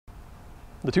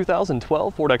The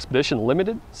 2012 Ford Expedition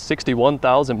Limited,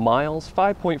 61,000 miles,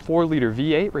 5.4 liter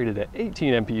V8 rated at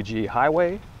 18 mpg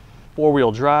highway,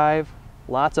 four-wheel drive,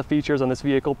 lots of features on this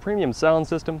vehicle, premium sound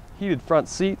system, heated front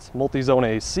seats, multi-zone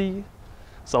AC.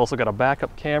 It's also got a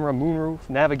backup camera, moonroof,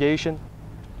 navigation,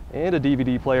 and a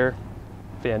DVD player.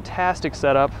 Fantastic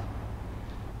setup.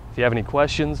 If you have any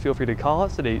questions, feel free to call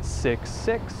us at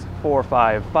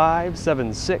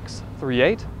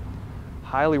 866-455-7638.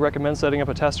 Highly recommend setting up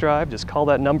a test drive. Just call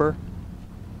that number.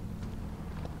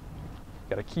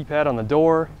 Got a keypad on the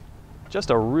door.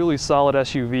 Just a really solid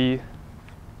SUV.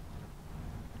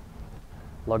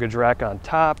 Luggage rack on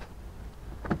top.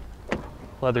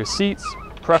 Leather seats,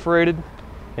 perforated.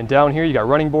 And down here you got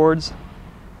running boards.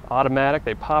 Automatic,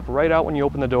 they pop right out when you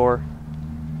open the door.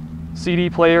 CD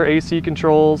player, AC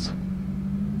controls.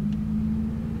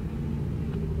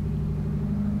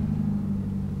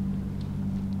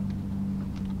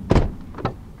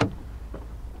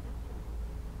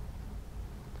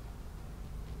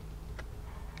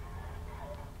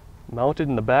 Mounted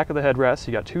in the back of the headrest,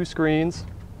 you got two screens.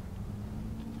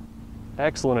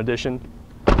 Excellent addition.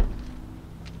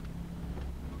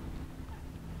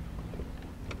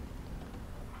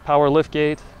 Power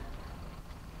liftgate.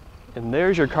 And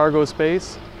there's your cargo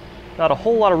space. Not a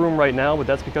whole lot of room right now, but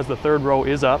that's because the third row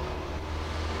is up.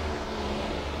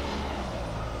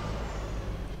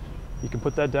 You can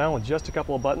put that down with just a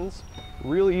couple of buttons.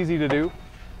 Really easy to do.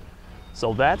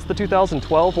 So that's the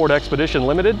 2012 Ford Expedition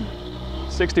Limited.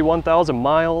 61,000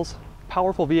 miles,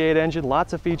 powerful V8 engine,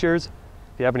 lots of features.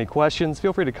 If you have any questions,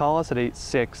 feel free to call us at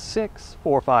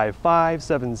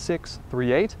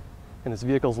 866-455-7638. And this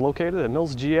vehicle is located at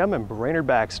Mills GM and Brainerd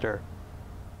Baxter.